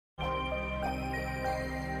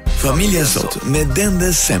Familja Sot me Den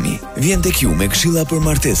dhe Semi vjen tek ju me këshilla për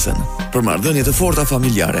martesën, për marrëdhënie të forta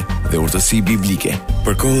familjare dhe urtësi biblike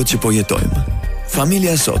për kohët që po jetojmë.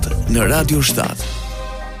 Familja Sot në Radio 7.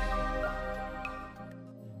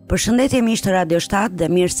 Përshëndetje miq të Radio 7 dhe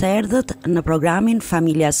mirë se erdhët në programin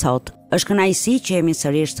Familja Sot. Është kënaqësi që jemi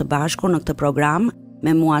sërish së bashku në këtë program,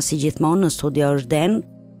 me mua si gjithmonë në studio është Den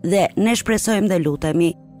dhe ne shpresojmë dhe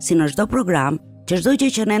lutemi si në çdo program që çdo gjë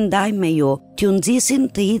që ne ndajmë me ju, t'ju nxisin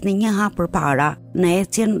të jitni një hap përpara në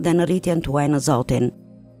ecjen dhe në rritjen tuaj në Zotin.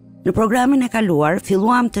 Në programin e kaluar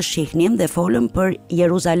filluam të shihnim dhe folëm për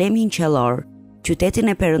Jeruzalemin qellor,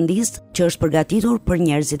 qytetin e Perëndisë që është përgatitur për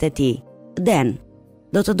njerëzit e tij. Den,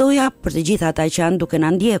 do të doja për të gjithë ata që janë duke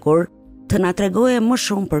na ndjekur, të na tregoje më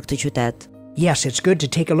shumë për këtë qytet. Yes, it's good to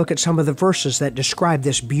take a look at some of the verses that describe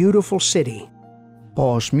this beautiful city. Po,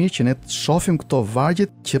 është mirë që ne të shohim këto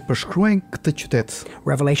vargjet që përshkruajnë këtë qytet.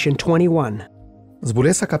 Revelation 21.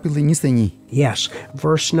 Zbulesa kapitulli 21. Yes,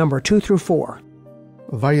 verse number 2 through 4.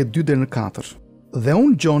 Vargje 2 deri në 4. Dhe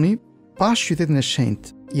unë Gjoni pash qytetin e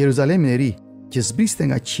shenjtë, Jeruzalemin e ri, që zbriste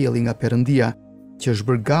nga qielli, nga Perëndia, që është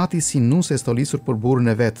bërë gati si nuse e stolisur për burrin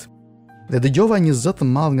e vet. Dhe dëgjova një zë të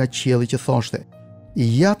madh nga qielli që thoshte: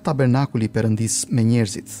 Ja tabernakuli i Perëndisë me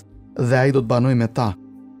njerëzit, dhe ai do të banojë me ta.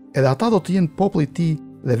 Edhe ata do të jenë populli i tij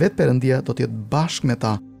dhe vetë Perëndia do të jetë bashkë me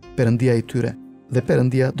ta, Perëndia i tyre. Dhe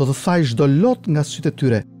Perëndia do të thajë çdo lot nga sytë e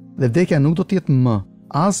tyre, dhe vdekja nuk do të jetë më,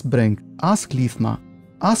 as breng, as klithma,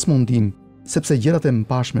 as mundim, sepse gjërat e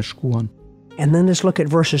mpashme shkuan. And then let's look at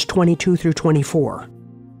verses 22 through 24.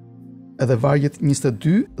 Edhe vargjet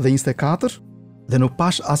 22 dhe 24, dhe nuk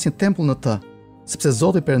pash asnjë tempull në të, sepse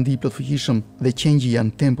Zoti Perëndi i plotfuqishëm dhe qengji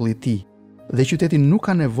janë tempulli i tij, dhe qyteti nuk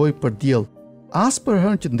ka nevojë për diell, as për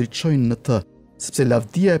hënë që të ndriçojnë në të, sepse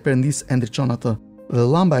lavdia e Perëndisë e ndriçon atë, dhe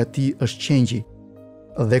llamba e tij është qengji.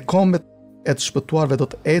 Dhe kombet e të shpëtuarve do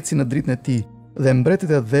të ecin në dritën e tij, dhe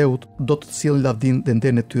mbretët e dheut do të sjellin lavdinë dhe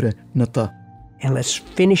nderin e tyre në të. And let's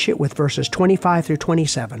finish it with verses 25 through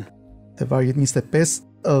 27. Dhe vargjet 25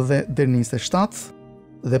 dhe deri në 27,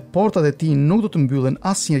 dhe portat e tij nuk do të mbyllen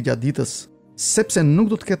asnjëherë gjatë ditës, sepse nuk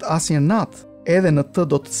do të ketë asnjë natë, edhe në të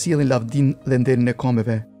do të sjellin lavdinë dhe nderin e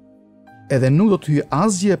kombeve. Edhe nuk do të hyjë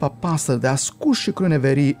asgjë e papastër dhe askush që kryen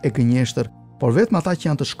veri e gënjeshtër, por vetëm ata që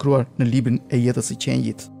janë të shkruar në librin e jetës së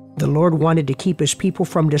qengjit. The Lord wanted to keep his people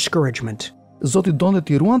from discouragement. Zoti donte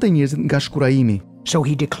t'i ruante njerëzit nga shkurajimi. So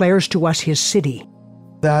he declares to us his city,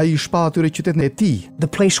 Dhe ai i shpall atyre qytetin e tij, the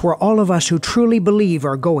place where all of us who truly believe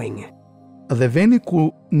are going. dhe vendi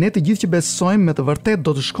ku ne të gjithë që besojmë me të vërtetë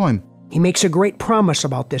do të shkojmë. He makes a great promise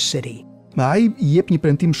about this city Me ai i jep një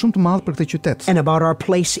premtim shumë të madh për këtë qytet. and about our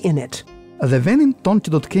place in it. Dhe vendin ton që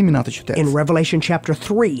do të kemi në atë qytet. In Revelation chapter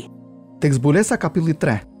 3, Tek zbulesa kapitulli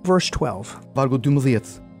 3, verse 12. vargu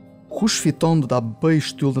 12. Kush fiton do ta bëj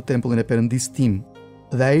shtyllë në tempullin e Perëndisë tim,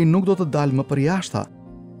 dhe ai nuk do të dalë më përjashta,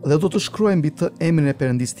 dhe do të shkruaj mbi të emrin e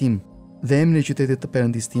Perëndisë tim dhe emrin e qytetit të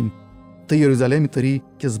Perëndisë tim, të Jeruzalemit të ri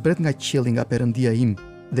që zbret nga qielli, nga Perëndia im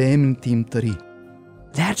dhe emrin tim të ri.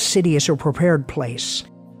 That city is a prepared place.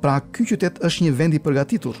 Pra ky qytet është një vend i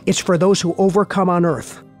përgatitur. It's for those who overcome on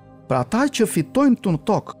earth, Për ata që fitojnë këtu në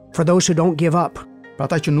tokë, for those who don't give up, për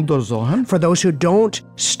ata që nuk dorëzohen, for those who don't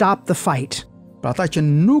stop the fight. për ata që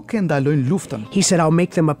nuk e ndalojnë luftën. He said, I'll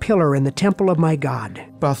make them a pillar in the temple of my God.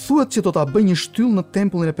 Pra thuhet që do ta bëj një shtyllë në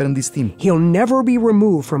tempullin e Perëndisë tim. He'll never be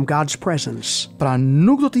removed from God's presence. Pra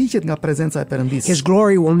nuk do të hiqet nga prezenca e Perëndisë. His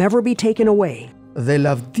glory will never be taken away. Dhe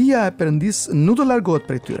lavdia e Perëndisë nuk do largohet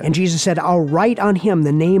prej tyre. And Jesus said, I'll write on him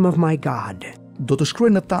the name of my God. Do të shkruaj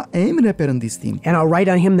në ta emrin e Perëndisë tim, And I'll write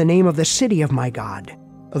on him the name of the city of my God,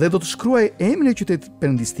 dhe do të shkruaj emrin e qytetit të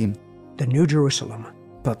Perëndisë tim, the New Jerusalem.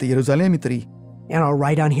 pra të Jeruzalemit të ri. And I'll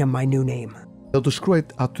write on him my new name. Do të shkruaj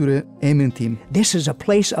atyre emrin tim. This is a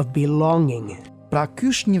place of belonging. Pra ky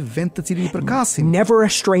është një vend të cilin i përkasim. Never a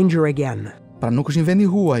stranger again. Pra nuk është një vend i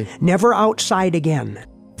huaj, Never outside again.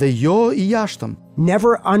 dhe jo i jashtëm,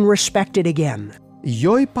 Never unrespected again.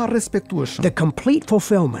 jo i parespektueshëm. The complete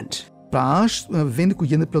fulfillment Pra është vendi ku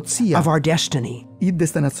gjendet plotësia of our destiny, i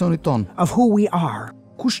destinacionit ton. of who we are,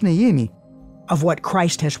 Kush ne jemi? of what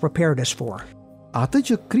Christ has prepared us for. Atë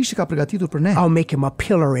që Krishti ka përgatitur për ne. I'll make him a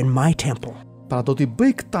pillar in my temple. Pra do t'i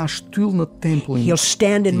bëj këta shtyllë në tempullin. He'll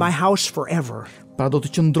stand in my house forever, Pra do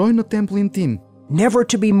të qëndrojnë në tempullin tim. never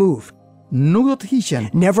to be moved, Nuk do të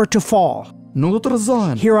hiqen, never to fall. nuk do të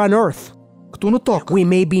rrëzohen. Here on earth, Këtu në tokë, we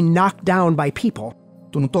may be knocked down by people.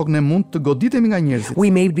 këtu në tokë ne mund të goditemi nga njerëzit.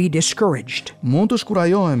 We may be discouraged. Mund të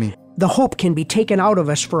shkurajohemi. The hope can be taken out of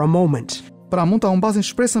us for a moment. Pra mund ta humbasin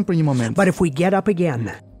shpresën për një moment. But if we get up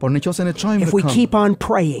again, Por nëse ne çojmë if we këmbë, keep on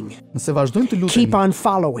praying, nëse vazhdojmë të keep lutemi, on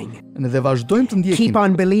following, dhe vazhdojmë të keep ndjekim,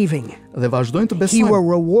 on believing, dhe vazhdojmë të He will besojmë,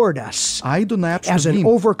 reward us ai do na jap as an shpërblim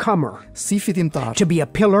overcomer si fitimtar, to be a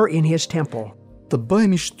pillar in His temple. të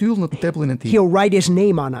bëhemi shtyllë në tempullin e Tij. He'll write His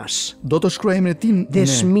name on us. Do të shkruaj emrin e Tij në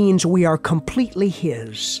This ne. means we are completely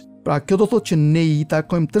His. Pra kjo do thotë që ne I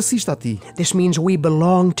takojmë tërësisht Atij. This means we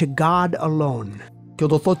belong to God alone. Kjo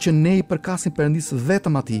do thotë që ne I përkasim Perëndisë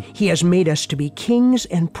vetëm Atij. He has made us to be kings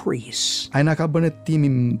and priests Ai na ka bërë ne të jemi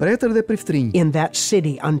mbretër dhe priftrinj. in that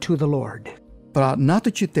city unto the Lord. Pra në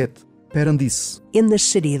atë qytet Perëndisë, In the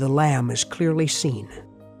city, the Lamb is clearly seen.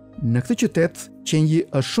 në këtë qytet qengji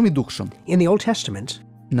është shumë I dukshëm. In the Old Testament,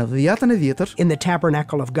 Në Dhjetën e Vjetër, in the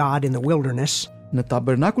tabernacle of God in the wilderness, në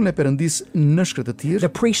tabernakullin e Perëndisë në shkretëtir, the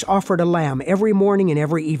priests offered a lamb every morning and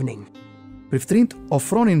every evening. priftrinjt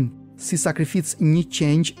ofronin si sakrificë një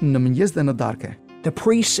qengj në mëngjes dhe në darke. The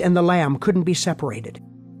priests and the lamb couldn't be separated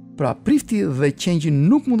Pra prifti dhe qengji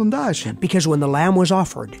nuk mund të ndaheshin, because when the lamb was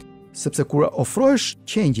offered, sepse kur ofrohesh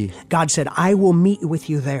qengji, God said, I will meet with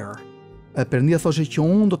you there. Perëndia thoshte që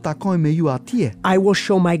unë do të takoj me ju atje. I will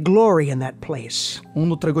show my glory in that place Unë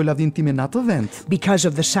do të tregoj lavdinë time në atë vend, because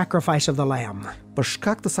of the sacrifice of the lamb, për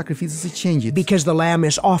shkak të sakrificës së qengjit, because the lamb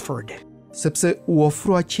is offered. sepse u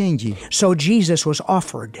ofrua qengji. So Jesus was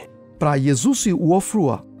offered Pra Jezusi u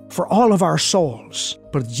ofrua for all of our souls,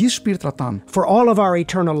 për të gjithë shpirtrat tan, for all of our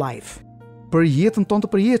eternal life. për jetën tonë të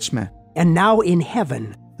përjetshme. And now in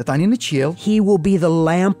heaven, Dhe tani në qiell, He will be the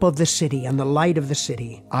lamp of the city and the light of the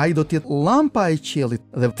city. ai do të jetë llampa e qiellit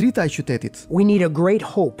dhe drita e qytetit. We need a great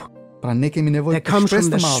hope Pra ne kemi nevojë that për comes from shpresë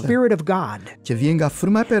the të madhe Spirit of God që vjen nga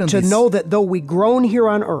fryma e to Perëndisë. know that though we groan here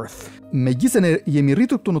on earth, Megjithëse ne jemi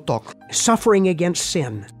rritur këtu në tokë suffering against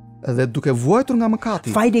sin, dhe duke vuajtur nga mëkati,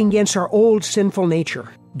 fighting against our old sinful nature,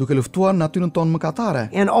 duke luftuar natyrën tonë mëkatare,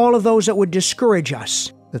 and all of those that would discourage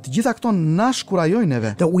us, dhe të gjitha këto na shkurajojnë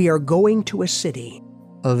neve, that we are going to a city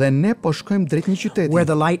dhe ne po shkojmë drejt një qyteti where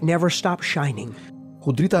the light never stops shining,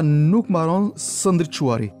 ku drita nuk mbaron së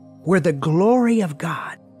ndriçuari where the glory of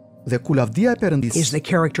God dhe ku lavdia e is Perëndisë. the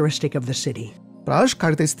characteristic of the city. Pra është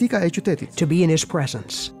karakteristika e qytetit, To be in His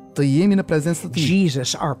presence. të jemi në prezencë të Tij.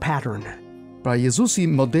 Jesus, our pattern. Pra Jezusi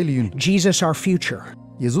modeli ynë, Jesus, our future.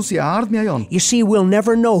 Jezusi ardhmja jon. You see, we'll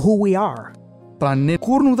never know who we are Pra ne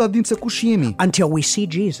kur nuk do ta dimë se kush jemi, until we see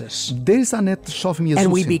Jesus derisa ne të shohim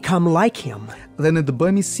and we Jezusin become like Him dhe ne të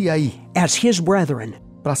bëhemi si ai, as His brethren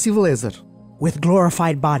pra si vëllezër, with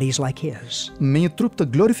glorified bodies like His. me një trup të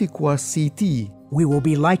glorifikuar si I Tij. We will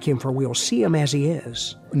be like Him, for we will see Him as He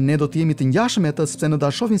is. Ne do të jemi të ngjashëm me të sepse ne do ta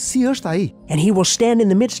shohim si është ai, And He will stand in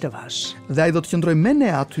the midst of us dhe ai do të qëndrojë me ne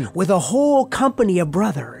aty, with a whole company of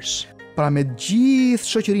brothers pra me gjithë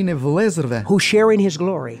shoqërinë e vëllezërve who share in His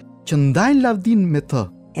glory që ndajnë lavdinë me të,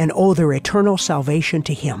 and owe their eternal salvation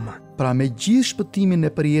to Him. pra me gjithë shpëtimin e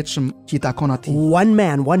përjetshëm që I takon atij. One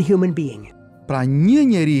man, one human being, Pra një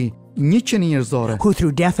njeri, një qenie njerëzore, who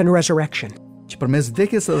through death and resurrection që përmes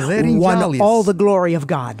vdekjes dhe won all ringjalljes the glory of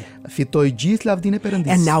God fitoi gjithë lavdinë e and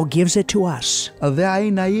Perëndisë. now gives it to us Dhe ai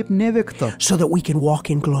na jep neve këtë, so that we can walk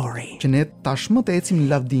in glory, që ne tashmë të ecim në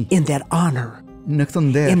lavdi, in that honor, në këtë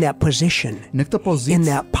nder, in that position, në këtë in pozitë,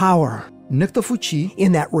 that power, në këtë fuqi,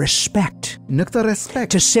 in that respect, në këtë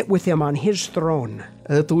respekt, to sit with Him on His throne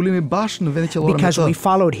edhe të ulemi bashkë në vendin qellor me because we të,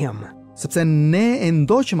 followed Him sepse ne e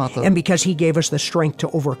ndoqëm atë and because He gave us the strength to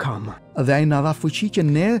overcome. dhe ai na dha fuqi që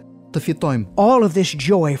ne të fitojmë. All of this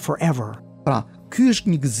joy forever. Pra, ky është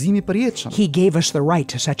një gëzim I përjetshëm. He gave us the right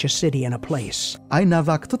to such a city and a place, Ai na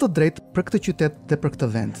dha këtë të drejtë për këtë qytet dhe për këtë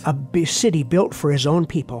vend. city built for His own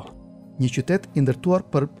people, Një qytet I ndërtuar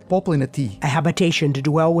për popullin e Tij, a habitation to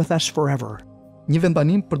dwell with us forever. një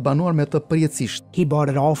vendbanim për të banuar me të përjetësisht. He bought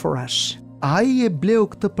it all for us, Ai e bleu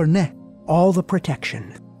këtë për ne, all the protection,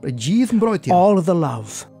 për gjithë mbrojtjen, all of the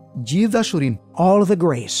love, gjithë dashurinë, all of the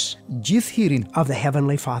grace gjithë hirin of the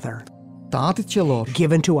Heavenly Father të Atit qellor,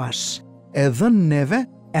 given to us e dhënë neve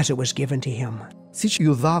as it was given to Him. siç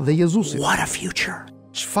ju dha dhe Jezusit. What a future!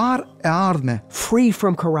 Çfarë e ardhme, Free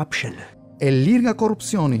from corruption. e lirë nga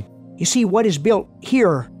korrupsioni. You see, what is built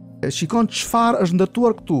here, E shikon çfarë është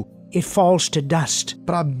ndërtuar këtu. it falls to dust.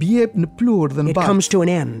 Pra bie në plur dhe në It bark. comes to an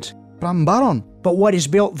end. Pra mbaron. But what is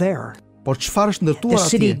built there, Por çfarë është the ndërtuar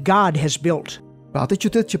city atje? God has built, Pra atë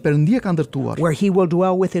qytet që Perëndia ka ndërtuar, where He will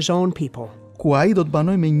dwell with His own people, ku ai do të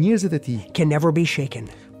banojë me njerëzit e Tij, can never be shaken,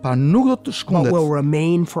 pa nuk do të but shkundet, will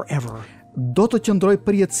remain forever. do të qëndrojë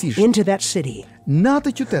përjetësisht. Into that city, Në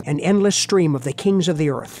atë qytet an endless stream of the kings of the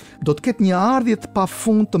earth, do të ketë një ardhje të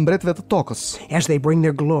pafund të mbretëve të tokës, as they bring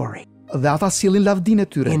their glory, Dhe ata sjellin lavdinë e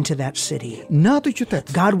tyre into that city. në atë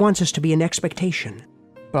qytet. God wants us to be in expectation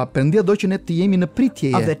Pra Perëndia do që ne të jemi në of the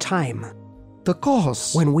pritjeje time të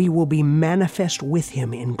kohës when we will be manifest with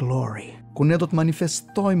him in glory. ku ne do të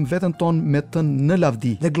manifestojmë veten tonë me të në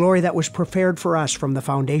lavdi. The glory that was prepared for us from the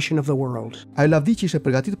foundation of the world. Ajo lavdi që ishte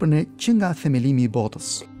përgatitur për ne që nga themelimi i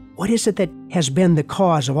botës. What is it that has been the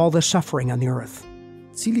cause of all the suffering on the earth?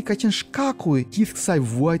 Cili ka qenë shkaku i gjithë kësaj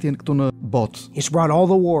vuajtje këtu në botë It's brought all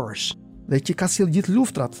the wars, dhe që ka sjell gjithë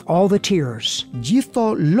luftrat, all the tears, gjithë to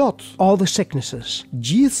lot, all the sicknesses,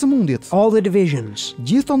 gjithë sëmundjet, all the divisions,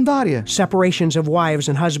 gjithë to ndarje, separations of wives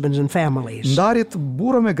and husbands and families. ndarjet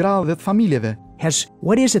burrë me gra dhe të familjeve.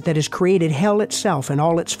 What is it that has created hell itself and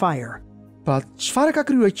all its fire? Pra, çfarë ka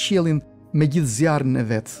krijuar qiellin me gjithë zjarrin e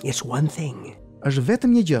vet? It's one thing. Është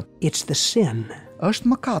vetëm një gjë, It's the sin është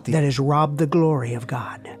mëkati that has robbed the glory of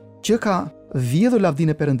God. që ka vjedhur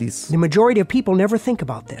lavdinë e Perëndisë. The majority of people never think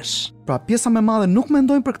about this, Pra pjesa më e madhe nuk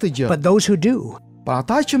mendojnë për këtë gjë. but those who do Pra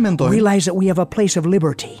ata që mendojnë, realize that we have a place of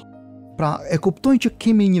liberty pra e kuptojnë që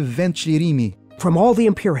kemi një vend çlirimi from all the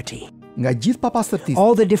impurity, nga gjithë papastërtia,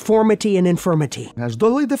 all the deformity and infirmity. nga çdo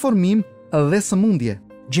lloj deformim dhe sëmundje.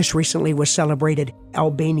 Just recently was celebrated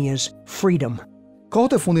Albania's freedom.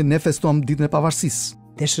 Kohët e fundit ne festuam ditën e pavarësisë.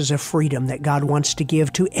 This is a freedom that God wants to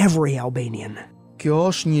give to every Albanian Kjo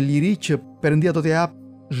është një liri që Perëndia do t'i jap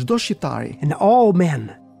çdo shqiptari, and all men,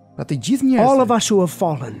 pra të gjithë all of njerëzit, us who have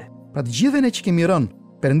fallen. pra të gjithë ne që kemi rënë.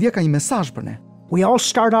 Perëndia ka një mesazh për ne. We all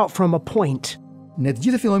start out from a point Ne të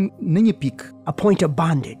gjithë fillojmë në një pikë, of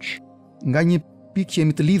bondage. nga një pikë që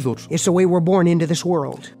jemi të lidhur. It's the way we're born into this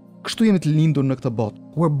world. Kështu jemi të lindur në këtë botë.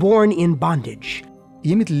 We're born in bondage,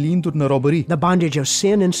 Jemi të lindur në robëri, the bondage of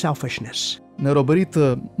sin and selfishness. në robëri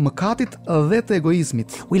të mëkatit dhe të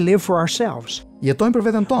egoizmit. We live for ourselves. Jetojmë për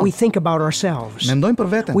veten tonë. We think about ourselves. Mendojmë për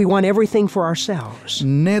veten. We want everything for ourselves.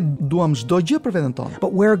 Ne duam çdo gjë për veten tonë.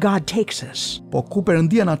 But where God takes us Po ku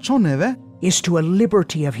Perëndia na çon neve, is to a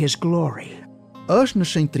liberty of his glory, është në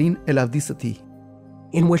shenjtrinë e lavdisë së Tij.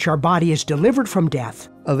 in which our body is delivered from death,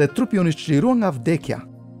 Dhe trupi jonë është çliruar nga vdekja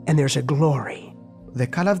and there's a glory dhe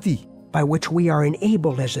ka lavdi, by which we are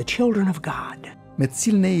enabled as the children of God me të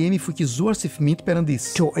cilën ne jemi fuqizuar si fëmijë të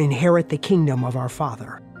Perëndisë. to inherit the kingdom of our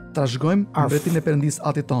Father, Trashëgojmë mbretërinë e Perëndisë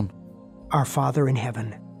atit ton, our Father in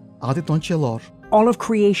heaven. atit ton qiellor. All of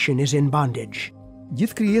creation is in bondage,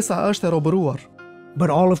 Gjithë krijesa është e robëruar, but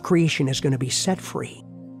all of creation is going to be set free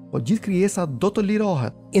po gjithë krijesa do të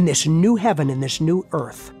lirohet in this new heaven and this new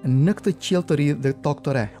earth. në këtë qiell të ri dhe tokë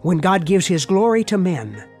të re, When God gives his glory to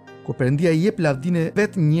men ku Perëndia i jep lavdinë e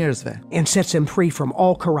vet njerëzve and sets them free from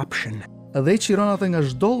all corruption. dhe i çliron atë nga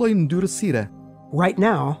çdo lloj ndyrësire. Right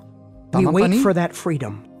now, we Tamam, wait tani? for that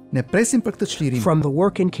freedom Ne presim për këtë çlirim from the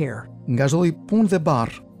work and care, nga çdo lloj punë dhe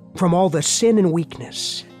barr, from all the sin and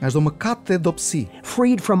weakness, nga çdo mëkat dhe dobësi,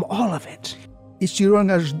 freed from all of it, i çliruar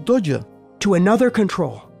nga çdo gjë to another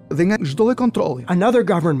control, dhe nga çdo lloj kontrolli, another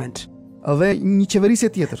government, dhe një qeverisje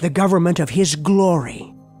tjetër. the government of his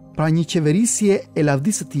glory, Pra një qeverisje e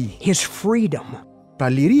lavdisë së Tij, his freedom, pra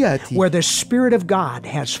liria e Tij, where the Spirit of God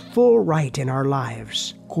has full right in our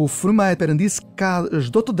lives ku fryma e Perëndisë ka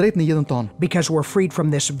çdo të drejtë në jetën tonë, because we're freed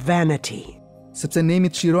from this vanity sepse ne jemi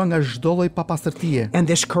të çliruar nga çdo lloj papastërtie, and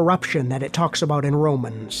this corruption that it talks about in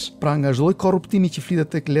Romans, pra nga çdo lloj korruptimi që flitet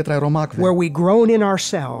tek letra e Romakëve, where we groan in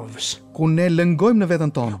ourselves, ku ne lëngojmë në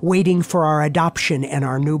veten tonë, waiting for our adoption and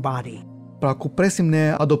our new body. pra ku presim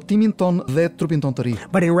ne adoptimin ton dhe trupin ton të ri.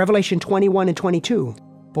 But in Revelation 21 and 22,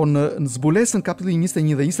 Po në zbulesën kapitulli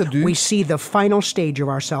 21 dhe 22, we see the final stage of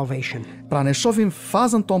our salvation. pra ne shohim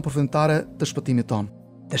fazën tonë përfundimtare të shpëtimit ton.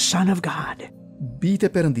 The Son of God, Bijtë e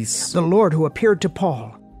Perëndisë, the Lord who appeared to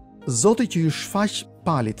Paul Zoti që ju shfaq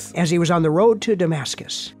Palit, as he was on the road to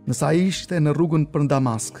Damascus nësa ai ishte në rrugën për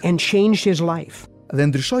Damask and changed his life, dhe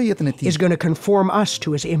ndryshoi jetën e tij, is going to conform us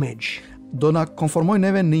to his image do na konformoj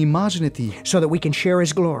neve në imazhin e tij, so that we can share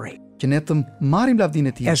his glory që ne të marrim lavdinë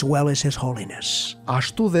e tij, as well as his holiness.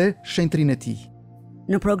 ashtu dhe shenjtrinë e tij.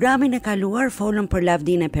 Në programin e kaluar folëm për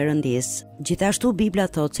lavdinë e Perëndisë. Gjithashtu Bibla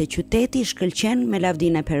thotë se qyteti shkëlqen me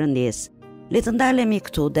lavdinë e Perëndisë. Le të ndalemi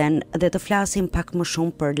këtu dhe të flasim pak më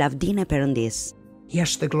shumë për lavdinë e Perëndisë.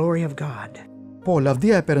 Yes, the glory of God, Po,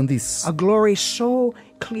 lavdia e Perëndisë, a glory so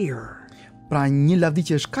clear, pra një lavdi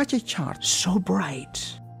që është kaq e qartë, so bright,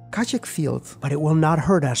 kaq e kthjellët, but it will not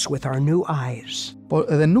hurt us with our new eyes. po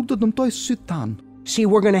edhe nuk do të dëmtoj sytë tan. See,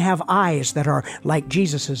 we're going to have eyes that are like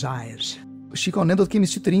Jesus's eyes. Shiko, ne do të kemi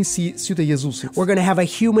sy të rinj si sytë e Jezusit. We're going to have a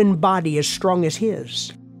human body as strong as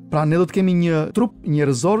his. Pra ne do të kemi një trup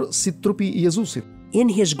njerëzor si trupi i Jezusit. In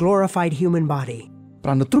his glorified human body,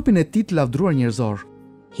 Pra në trupin e tij të lavdruar njerëzor,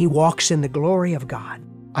 he walks in the glory of God.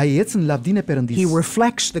 Ai ecën në lavdinë e He Perëndisë.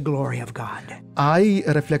 reflects the glory of God. Ai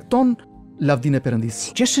reflekton lavdinë e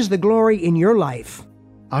Perëndisë. Just as the glory in your life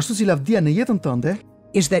Ashtu si lavdia në jetën tënde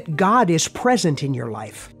is that God is present in your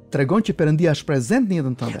life. tregon që Perëndia është prezent në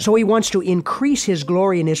jetën tënde. So he wants to increase his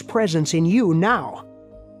glory and his presence in you now.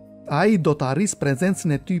 Ai do të arrisë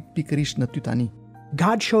prezencën e ty pikërisht në ty tani.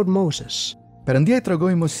 God showed Moses Perëndia I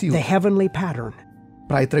tregoi Mosiut, the heavenly pattern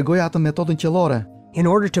pra I tregoi atë metodën qellore in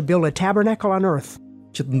order to build a tabernacle on earth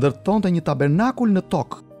që të ndërtonte një tabernakull në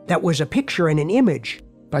tokë, that was a picture and an image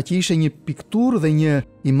pra që ishte një pikturë dhe një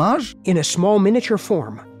imazh in a small miniature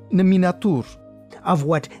form në miniaturë, of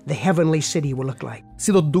what the heavenly city will look like.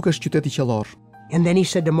 si do të dukesh qyteti qellor. And then he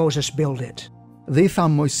said to Moses, build it. Dhe I tha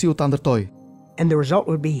Mojsiut ta ndërtoj. And the result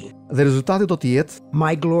would be, Dhe rezultati do të jetë,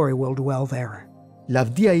 my glory will dwell there.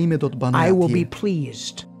 lavdia ime do të banojë I will be atje.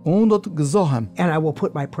 pleased Unë do të gëzohem, and I will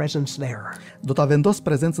put my presence there. do ta vendos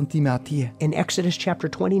prezencën time atje. In Exodus chapter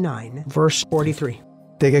 29, verse 43.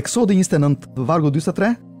 Tek Eksodi 29, vargu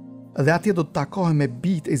 43, dhe atje do të takohem me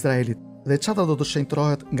bijtë e Izraelit, dhe çata do të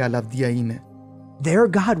shenjtrohet nga lavdia ime. There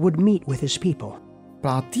God would meet with his people.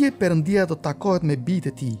 Pra atje Perëndia do të takohet me bijtë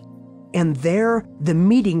e tij. And there the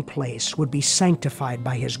meeting place would be sanctified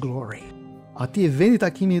by his glory. Atje vendi I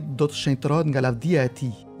takimit do të shenjtrohet nga lavdia e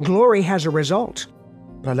tij. Glory has a result.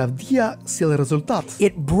 Pra lavdia sjell rezultat,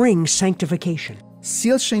 It brings sanctification.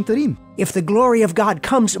 sjell shenjtërim. If the glory of God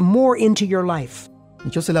comes more into your life,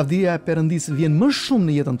 Nëse lavdia e Perëndisë vjen më shumë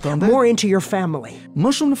në jetën tënde, more into your family, më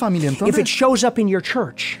shumë në familjen if tënde, it shows up in your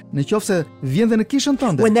church, nëse vjen dhe në kishën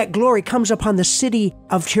tënde, when that glory comes upon the city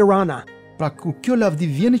of Tirana pra kur kjo lavdi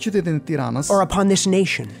vjen në qytetin e Tiranës or upon this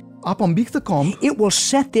nation, apo mbi këtë komb, it will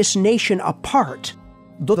set this nation apart.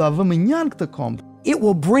 do ta vëmë njan këtë komb, It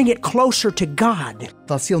will bring it closer to God.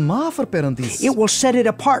 ta sjell më afër Perëndisë, It will set it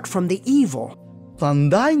apart from the evil, ta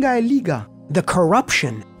ndaj nga e liga, the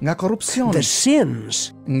corruption, nga korrupsioni, the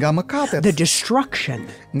sins, nga mëkatet, the destruction,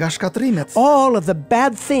 nga shkatrimet, all of the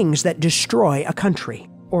bad things that destroy a country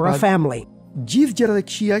or a family. gjithë gjërat e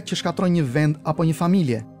këqija që shkatrojnë një vend apo një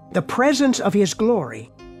familje. The presence of his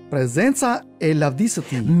glory Prezenca e lavdisë së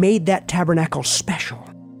tij made that tabernacle special.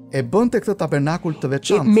 e bënte këtë tabernakull të It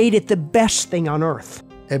veçantë, made it the best thing on earth.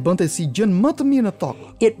 e bënte si gjën më të mirë në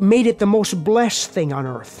tokë, It made it the most blessed thing on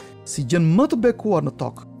earth. si gjën më të bekuar në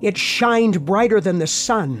tokë. It shined brighter than the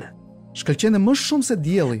sun Shkëlqente më shumë se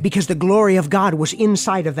dielli, because the glory of God was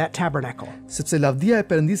inside of that tabernacle. sepse lavdia e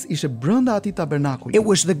Perëndisë ishte brenda atij tabernakulli. It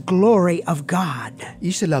was the glory of God.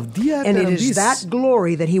 Ishte lavdia e And it is that Perëndisë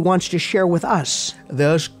glory that he wants to share with us. dhe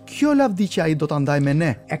është kjo lavdi që ai do ta ndajë me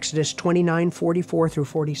ne. Exodus 29:44 through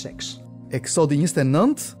 46. Eksodi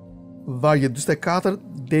 29, vargje 44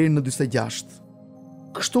 deri në 46.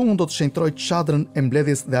 Kështu unë do të shenjtroj çadrën e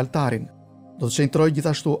mbledhjes dhe altarin. Do të shenjtroj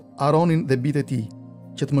gjithashtu Aronin dhe bijtë e tij,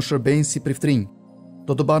 që të më shërbejnë si priftrinj.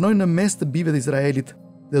 Do të banoj në mes të bijve të Izraelit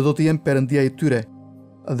dhe do të jem Perëndia I tyre.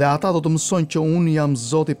 Dhe ata do të mësojnë që unë jam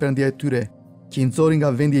Zoti Perëndia I tyre, që I nxori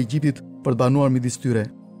nga vendi I Egjiptit për të banuar midis tyre.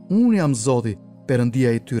 Unë jam Zoti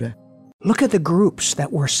Perëndia I tyre. Look at the groups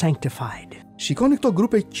that were sanctified. Shikoni këto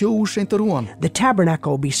grupe që u shenjtëruan. The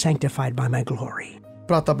tabernacle will be sanctified by my glory.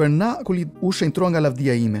 Pra tabernakulli u shenjtrua nga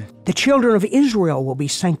lavdia ime. The children of Israel will be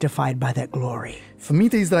sanctified by that glory.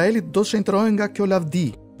 Fëmijët e Izraelit do të shenjtrohen nga kjo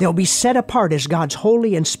lavdi. They'll be set apart as God's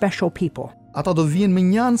holy and special people. Ata do vijnë më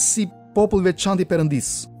njanë si popull veçantë I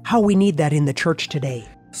Perëndisë. How we need that in the church today.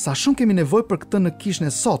 Sa shumë kemi nevojë për këtë në kishën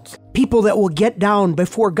e sot. People that will get down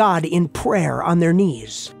before God in prayer on their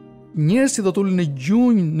knees. Njerëz që do të ulen në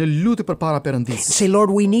gjunjë në lutje përpara Perëndisë. Say, Lord,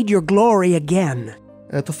 we need your glory again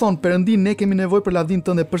E të thonë, Perëndi, ne kemi nevojë për lavdinë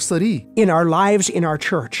tënde përsëri in our lives, in our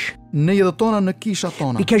church. në jetën tona, në kishat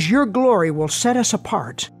tona. Because your glory will set us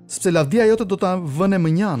apart. Sepse lavdia jote do ta vënë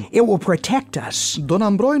më njanë. It will protect us. Do na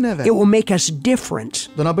mbrojë neve. It will make us different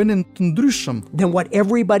Do na bëjnë të ndryshëm than what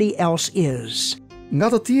everybody else is. nga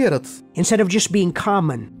të tjerët, Instead of just being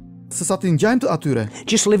common, sesa të ngjajmë të atyre.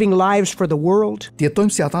 just living lives for the world, Të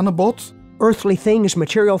jetojmë si ata në botë, earthly things,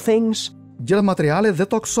 material things, gjëra materiale dhe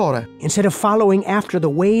toksore. instead of following after the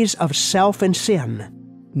ways of self and sin.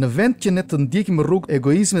 Në vend që ne të ndjekim rrugën e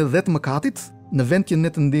egoizmit dhe të mëkatit, në vend që ne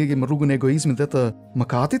të ndjekim rrugën e egoizmit dhe të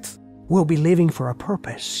mëkatit, We'll be living for a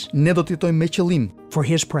purpose, ne do të jetojmë me qëllim for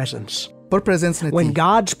his presence. për prezencën e When tij.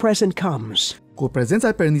 God's presence comes, Kur prezenca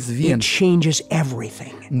e Perëndisë vjen, it changes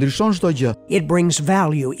everything. ndryshon çdo gjë, It brings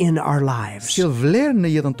value in our lives. sjell vlerë në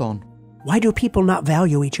jetën tonë. Why do people not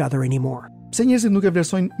value each other anymore? Pse njerëzit nuk e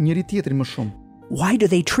vlerësojnë njëri tjetrin më shumë? Why do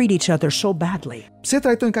they treat each other so badly? Pse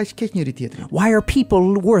trajtojnë kaq keq njëri tjetrin? Why are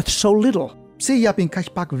people worth so little? Pse I japin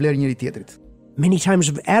kaq pak vlerë njëri tjetrit? Many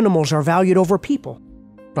times animals are valued over people.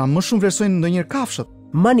 Pra më shumë vlerësojnë ndonjëherë kafshët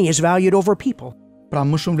Money is valued over people. Pra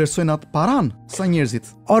më shumë vlerësojnë atë paran sa njerëzit.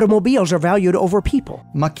 Automobiles are valued over people.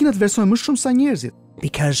 Makinat vlerësojnë më shumë sa njerëzit.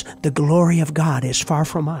 Because the glory of God is far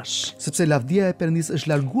from us. Sepse lavdia e Perëndisë është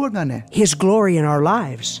larguar nga ne. His glory in our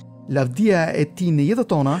lives Lavdia e tij në jetën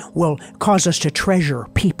tona will cause us to treasure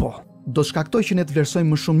people do shkaktoj që ne të vlerësojmë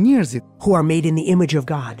më shumë njerëzit who are made in the image of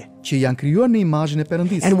God. që janë krijuar në imazhin e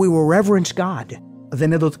Perëndisë. And we will reverence God. Dhe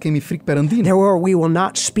ne do të kemi frikë Perëndin. Therefore, we will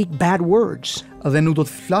not speak bad words. Dhe nuk do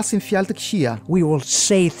të flasim fjalë të këqija. We will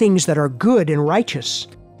say things that are good and righteous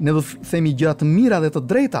Ne do të themi gjëra të mira dhe të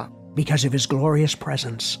drejta because of His glorious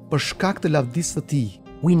presence. për shkak të lavdisë së tij.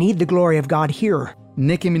 We need the glory of God here.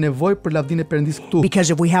 Ne kemi nevojë për lavdinë e Perëndisë këtu, Because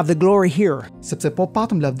if we have the glory here, sepse po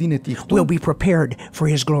patëm lavdinë e tij këtu, we'll be prepared for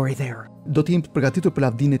His glory there. do të jemi të përgatitur për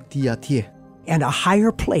lavdinë e tij atje. And a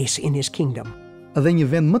higher place in His kingdom. Dhe një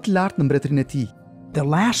vend më të lartë në mbretërinë e tij. The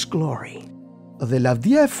last glory Dhe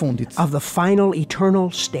lavdia e fundit of the final eternal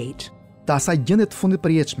state të asaj gjendje të fundit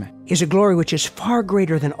përjetshme. is a glory which is far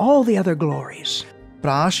greater than all the other glories.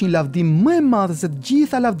 Pra është një lavdi më e madhe se të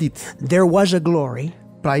gjitha lavditë. There was a glory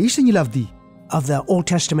Pra ishte një lavdi of the Old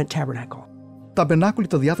Testament tabernacle. tabernakulit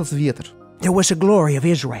të Dhjatës Vjetër. There was a glory of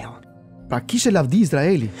Israel. Pra kishte lavdi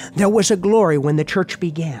Izraeli. There was a glory when the church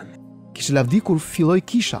began. Kishte lavdi kur filloi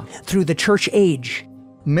kisha, Through the church age.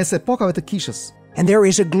 mes epokave të kishës. And there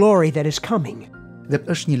is a glory that is coming Dhe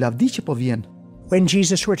është një lavdi që po vjen when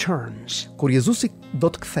Jesus returns kur Jezusi do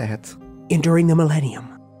të kthehet and during the millennium,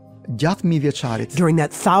 gjatë 1000 vjeçarit, during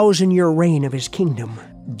that 1,000-year reign of His kingdom.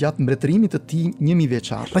 gjatë mbretërimit të tij 1000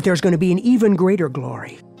 vjeçar. But there's going to be an even greater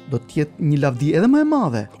glory. Do të jetë një lavdi edhe më e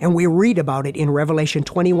madhe. And we read about it in Revelation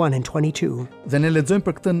 21 and 22. Dhe ne lexojmë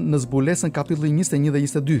për këtë në Zbulesën kapitulli 21 dhe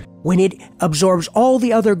 22. When it absorbs all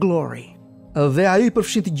the other glory. Dhe ajo i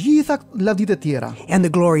përfshin të gjitha lavditë e tjera. And the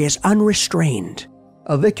glory is unrestrained.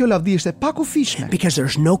 Dhe kjo lavdi është e pakufishme, Because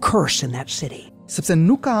there's no curse in that city. sepse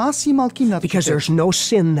nuk ka asnjë mallkim në atë Because qytet, there's no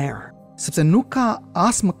sin there. sepse nuk ka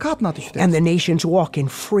as mëkat në atë And qytet. the nations walk in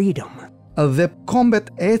freedom Dhe kombet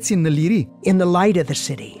ecin në liri, in the light of the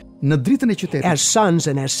city në dritën e qytetit, as sons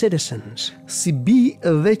and as citizens si bi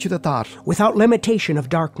dhe qytetar, without limitation of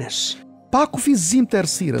darkness. pa kufizim të The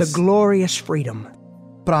errësirës. glorious freedom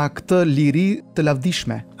Pra këtë liri të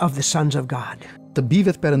lavdishme, of the sons of God. të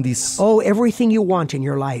bijve të Perëndisë. Oh, everything you want in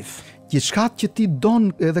your life. Gjithçka që ti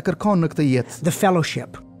don edhe kërkon në këtë jetë, The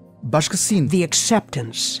fellowship, bashkësinë, the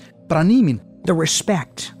acceptance, pranimin, the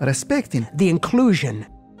respect, respektin, the inclusion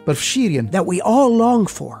përfshirjen, that we all long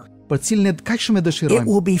for. për cilën ne kaq shumë e It dëshirojmë,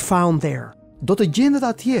 will be found there do të gjendet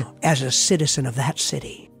atje as a citizen of that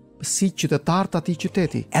city, si qytetar të atij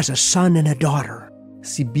qyteti, as a son and a daughter,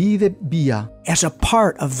 si bi dhe bija, as a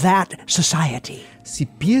part of that society si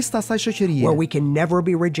pjesë të asaj shoqërie, where we can never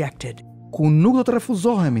be rejected, ku nuk do të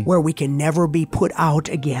refuzohemi where we can never be put out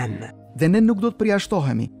again, dhe ne nuk do të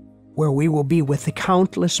përjashtohemi. where we will be with the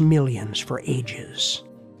countless millions for ages.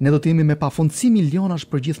 Ne do të jemi me pafundësi milionash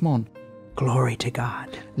për gjithmonë. Glory to God.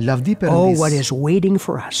 Lavdi Oh, what Perëndisë. is waiting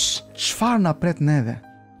for us. Çfarë na pret neve?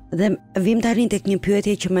 Dhe vim tani tek një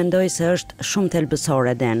pyetje që mendoj se është shumë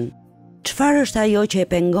thelbësore den. Çfarë është ajo që e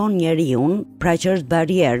pengon njeriun, pra që është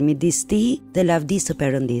barierë midis tij dhe lavdisë së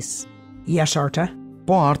Perëndisë? Yes, Arta.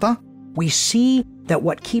 Po Arta, We see that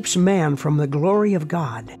what keeps man from the glory of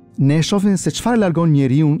God. ne shohim se çfarë largon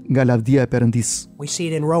njeriu nga lavdia e Perëndisë. We see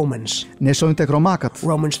it in Romans, Ne shohim tek Romakët,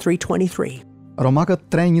 Romans 3:23. Romakët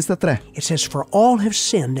 3:23. It says, "For all have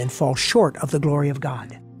sinned and fall short of the glory of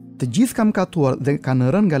God." Të gjithë kanë mëkatuar dhe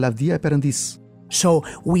kanë rënë nga lavdia e Perëndisë. So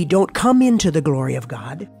we don't come into the glory of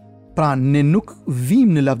God, Pra ne nuk vim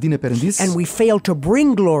në lavdinë e Perëndisë and we fail to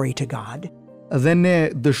bring glory to God. dhe ne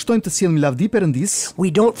dështojmë të sjellim lavdi Perëndisë, We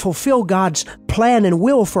don't fulfill God's plan and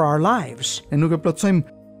will for our lives ne nuk e plotësojmë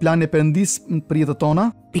planin e Perëndisë për jetën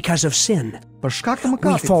tona because of sin. për shkak të We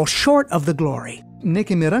mëkatit. fall short of the glory. Ne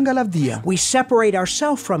kemi rënë nga lavdia. We separate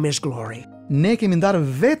ourselves from His glory. Ne kemi ndarë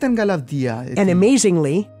veten nga lavdia e And tij.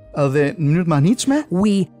 amazingly, Dhe në mënyrë të mahnitshme,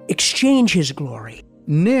 we exchange His glory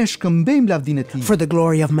ne shkëmbejmë lavdinë e tij for the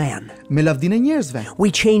glory of man. me lavdinë e njerëzve.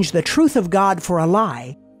 We change the truth of God for a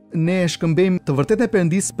lie. Ne shkëmbejmë të vërtetën e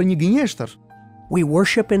Perëndisë për një gënjeshtër. We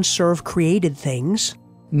worship and serve created things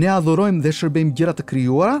Ne adhurojmë dhe shërbejmë gjëra të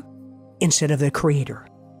krijuara instead of the Creator.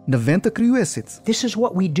 në vend të krijuesit. This is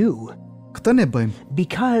what we do Këtë ne bëjmë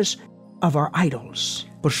because of our idols.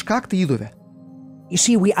 për shkak të idhujve. You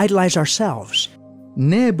see, we idolize ourselves.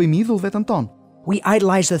 Ne e bëjmë idhull veten tonë. We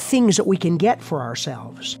idolize the things that we can get for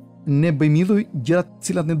ourselves. Ne bëjmë idhuj gjërat të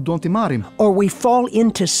cilat ne duam t'i marrim. Or we fall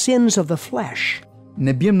into sins of the flesh.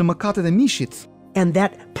 Ne bjem në mëkatet e mishit. And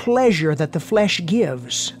that pleasure that the flesh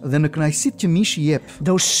gives, Dhe në kënaqësitë që mishi jep,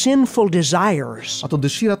 those sinful desires, ato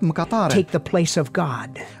dëshirat mëkatare take the place of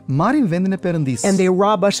God. marrin vendin e Perëndisë And they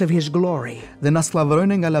rob us of His glory. dhe na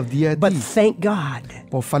skllavërojnë nga lavdia e But tij. thank God,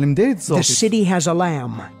 Po faleminderit the Zotit city has a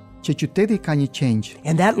lamb. që qyteti ka një qengjë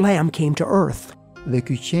And that lamb came to earth. dhe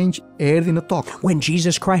ky qengjë erdhi në tokë. When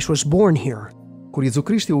Jesus Christ was born here, Kur Jezu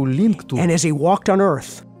Krishti u lind këtu and as He walked on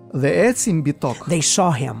earth, dhe eci mbi tokë, they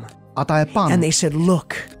saw Him. ata e panë And they said,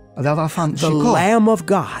 look, dhe ata thanë, the shiko, Lamb of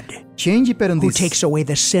God qengji i who Perëndisë takes away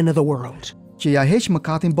the sin of the world. që ja heq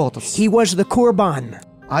mëkatin botës. He was the Qurban,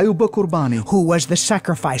 Ai u bë kurbani, who was the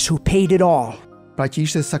sacrifice, who paid it all, pra që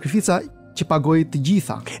ishte sakrifica që pagoi të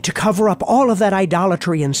gjitha, to cover up all of that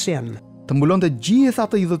idolatry and sin, të mbulonte gjithë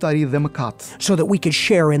atë idhëtari dhe mëkat, so that we could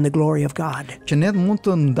share in the glory of God. që ne mund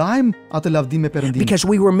të ndajmë atë lavdi me Perëndimin, Because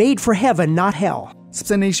we were made for heaven, not hell.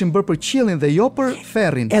 sepse ne ishim bërë për qiellin dhe jo për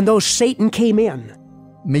ferrin. And though Satan came in,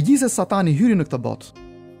 Megjithëse Satani hyri në këtë botë,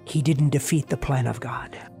 he didn't defeat the plan of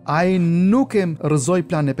God. ai nuk e rrëzoi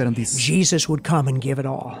planin e Perëndisë. Jesus would come and give it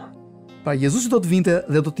all Pra Jezusi do të vinte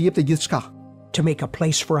dhe do të jepte gjithçka. to make a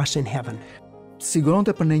place for us in heaven.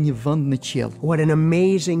 Siguronte për ne një vend në qiell. What an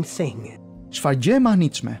amazing thing Çfarë gjë e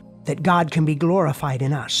mahnitshme that God can be glorified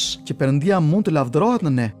in us. që Perëndia mund të lavdërohet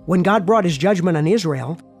në ne. When God brought His judgment on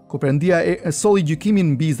Israel, Kur Perëndia e solli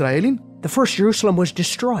gjykimin mbi Izraelin, the first Jerusalem was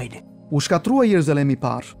destroyed, u shkatrua Jeruzalemi i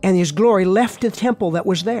parë and His glory left the temple that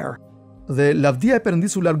was there. dhe lavdia e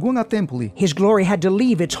Perëndisë u largua nga tempulli. His glory had to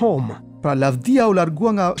leave its home. Pra lavdia u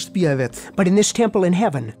largua nga shtëpia e vet. But in this temple in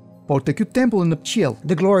heaven, Por te ky tempull në qiell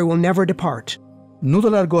the glory will never depart. nuk do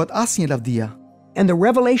largohet asnjë lavdia. And the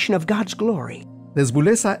revelation of God's glory Dhe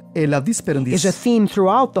zbulesa e lavdisë is a Perëndisë theme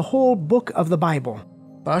throughout the whole book of the Bible.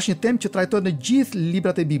 pra është një temë që trajtohet në gjithë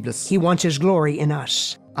librat e Biblës. He wants His glory in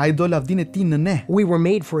us. Ai do lavdinë e tij në ne. We were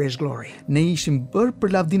made for His glory. Ne ishim bërë për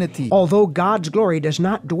lavdinë e tij. Although God's glory does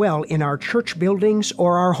not dwell in our church buildings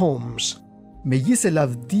or our homes, Megjithëse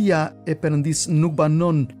lavdia e Perëndisë nuk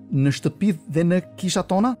banon në shtëpitë dhe në kishat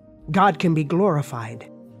tona, God can be glorified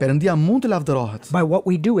Perëndia mund të lavdërohet by what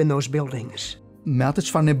we do in those buildings. me atë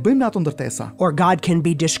çfarë ne bëjmë në ato ndërtesa, Or God can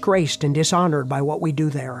be disgraced and dishonored by what we do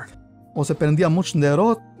there. ose Perëndia mund të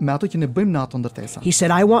nderohet me ato që ne bëjmë në ato ndërtesa. He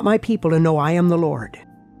said, I want my people to know I am the Lord,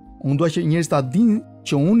 Unë dua që njerëzit ta dinë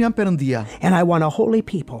që unë jam Perëndia and I want a holy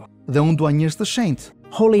people. dhe unë dua njerëz të shenjtë.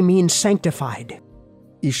 Holy means sanctified,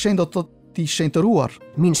 I shenjtë do të thotë ti shenjtëruar,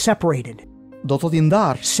 means separated, do të thotë i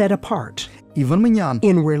ndar, set apart, i vënë më njan,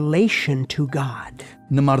 in relation to God,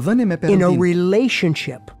 në marrëdhënie me in a Perëndin,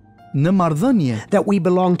 relationship në marrëdhënie that we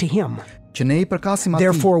belong to Him. që ne i përkasim atij.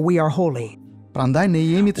 Therefore, we are holy. Prandaj ne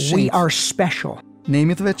jemi të We shenjtë, are special. ne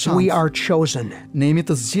jemi të We veçantë, are chosen. ne jemi të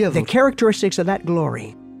The zgjedhur characteristics of that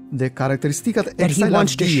glory dhe karakteristikat e that He kësaj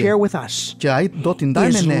wants to share lavdie with us që ai do t'i ndajë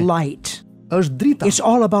is me ne light. është drita, It's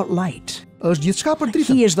all about light. është gjithçka për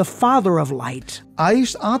dritën. He is the Father of light. Ai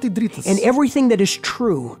është Ati i dritës. And everything that is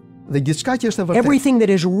true, Dhe gjithçka që është e vërtetë, everything that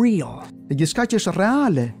is real, dhe gjithçka që është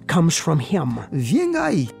reale, comes from Him. vjen nga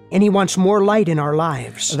ai. And He wants more light in our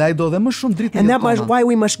lives. Dhe ai do dhe më shumë dritë And në that is tona. why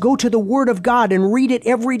we must go to the Word of God and read it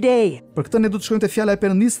every day. Për këtë ne do të shkojmë te fjala e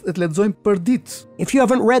Perëndisë dhe të lexojmë për ditë. If you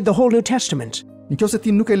haven't read the whole New Testament, Nëse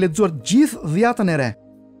ti nuk e lexuar gjithë dhjetën e re,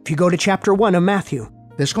 if you go to chapter 1 of Matthew,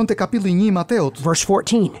 dhe shkon te kapitulli 1 i Mateut, verse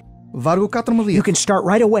 14, vargu you 14, can start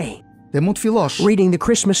right away dhe mund të fillosh reading the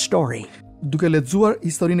Christmas story, duke lexuar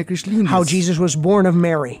historinë e Krishtlindjes, how Jesus was born of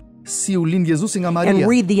Mary, si u lind Jezusi nga and Maria,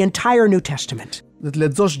 read the entire New Testament. dhe të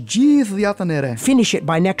lexosh gjithë dhjetën e re. Finish it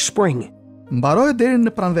by next spring, Mbaroje deri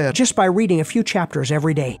në pranverë, just by reading a few chapters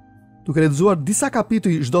every day. duke lexuar disa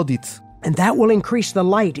kapituj çdo ditë. And that will increase the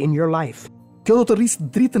light in your life, Kjo do të rrisë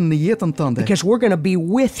dritën në jetën tënde, because we're going to be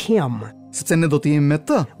with Him, sepse ne do të jemi me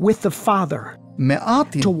të, with the Father, me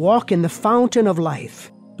Atin, to walk in the fountain of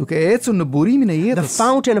life, duke ecur në burimin e the jetës,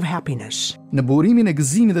 fountain of happiness, në burimin e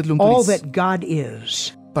gëzimit dhe të all lumturisë. that God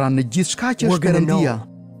is. Pra në gjithçka që We're është gonna Perëndia,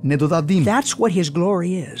 ne do ta dimë. That's what His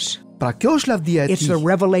glory is. Pra kjo është lavdia e It's the tij.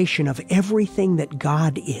 revelation of everything that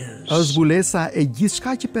God Është is. zbulesa e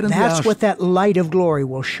gjithçka që Perëndia That's është. what that light of glory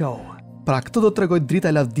will show. Pra këtë do të tregoj drita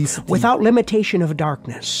e lavdisë së tij. Without limitation of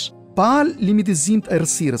darkness, Pa limitizim të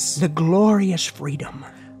errësirës. the glorious freedom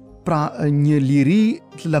Pra një liri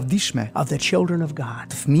të lavdishme of the children of God.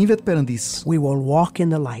 të fëmijëve të Perëndisë. We will walk in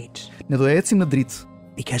the light Ne do ecim në dritë,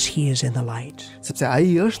 because He is in the light. sepse ai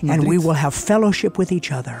është në And we dritë. will have fellowship with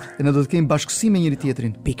each other Dhe ne do të kemi bashkësi me njëri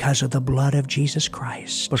tjetrin because of the blood of Jesus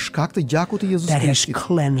Christ për shkak të gjakut të Jezus that has Krishtit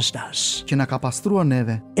cleansed us që na ka pastruar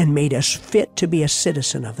neve and made us fit to be a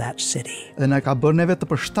citizen of that city. dhe na ka bërë neve të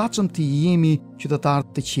përshtatshëm të jemi qytetarë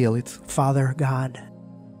të qiellit. Father God,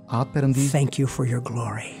 Atë Perëndi, thank you for your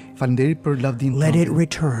glory. Falënderit për lavdinë Let it tënde.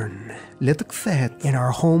 return Le të kthehet in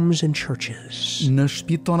our homes and churches. në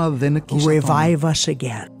shtëpitë tona dhe në kishët tona. Revive us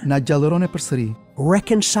again. Na gjallëron e përsëri.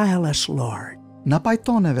 Reconcile us, Lord, Na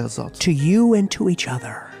pajtoneve, Zot, to you and to each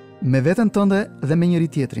other me veten tënde dhe me njëri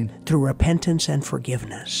tjetrin, through repentance and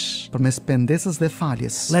forgiveness. përmes pendesës dhe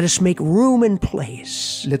faljes. Let us make room and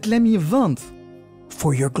place Le të lëmë një vend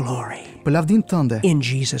for your glory. për lavdinë tënde In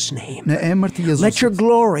Jesus' name. në emër të Let your Jezusit.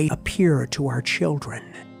 glory appear to our children,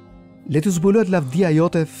 Le të zbulohet lavdia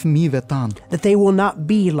jote fëmijëve tan, that they will not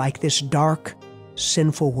be like this dark,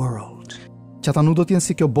 sinful world, që ata nuk do të jenë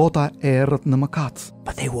si kjo bota e errët në mëkat,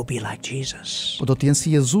 but they will be like Jesus. por do të jenë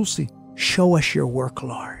si Jezusi. Show us your work,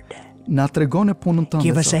 Lord. Na tregon e punën tënde.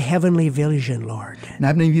 Give us a Zot. heavenly vision, Lord. Na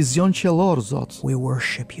jep një vizion qiellor, Zot. We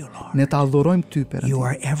worship you, Lord. Ne të adhurojmë ty, You Perëndi.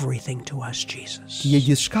 are everything to us, Jesus. Ti je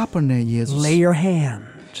gjithçka për ne, Jezus. Lay your hand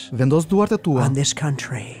Vendos duart e tua on this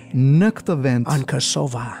country, në këtë vend, on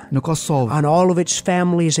Kosovo, në Kosovë, on all of its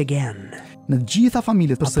families again, në gjitha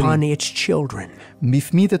familjet upon përsëri, its children, mbi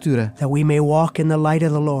fëmijët e tyre, that we may walk in the light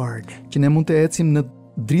of the Lord, që ne mund të ecim në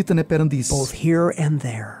dritën e Perëndisë, both here and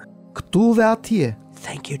there. këtu dhe atje.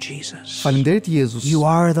 Thank you, Jesus. Faleminderit Jezus. You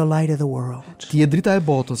are the light of the world. Ti je drita e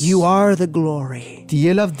botës. You are the glory. Ti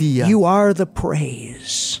je lavdia. You are the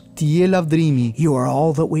praise. Ti je lavdrimi. You are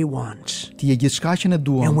all that we want. Ti je gjithçka që ne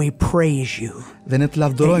duam. And we praise you Dhe ne të that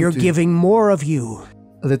lavdërojmë you're ty. giving more of you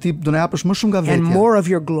Dhe ti do na japësh më shumë nga and vetja. more of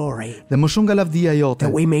your glory, Dhe më shumë nga lavdia jote,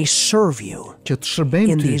 that we may serve you që të shërbejmë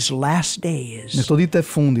in ty these last në days këto ditë e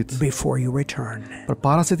fundit, before you return.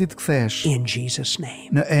 përpara se ti të kthehesh. In Jesus' name.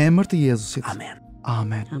 Në emër të Jezusit. Amen.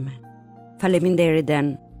 Amen. Amen. Faleminderit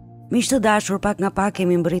Den. Miq të dashur, pak nga pak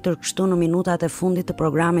kemi mbërritur kështu në minutat e fundit të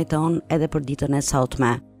programit ton edhe për ditën e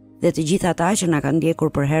sotme. Dhe të gjithë ata që na kanë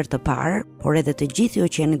ndjekur për herë të parë, por edhe të gjithë ju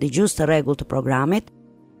që jeni dëgjues të rregullt të programit,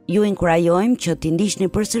 ju inkurajojmë që t'i ndiqni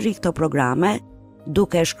përsëri këto programe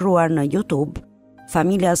duke shkruar në YouTube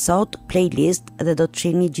Familja Sot playlist dhe do të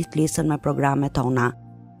shihni gjithë listën me programet tona.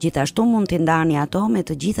 Gjithashtu mund t'i ndani ato me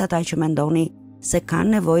të gjithë ata që mendoni se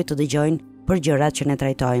kanë nevojë të dëgjojnë për gjërat që ne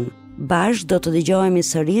trajtojmë. Bashkë do të dëgjohemi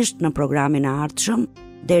sërish në programin e ardhshëm.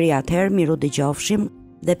 Deri atëherë miru dëgjofshim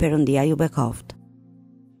dhe Perëndia ju bekoft.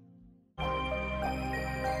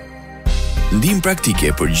 Ndim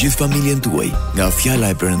praktike për gjithë familjen tuaj nga Fjala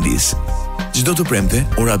e Perëndisë. Çdo të premte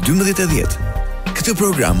ora 12:10. Këtë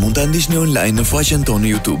program mund ta ndiqni online në faqen tonë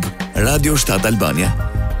në YouTube, Radio 7 Albania.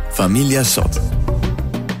 Familja Sot.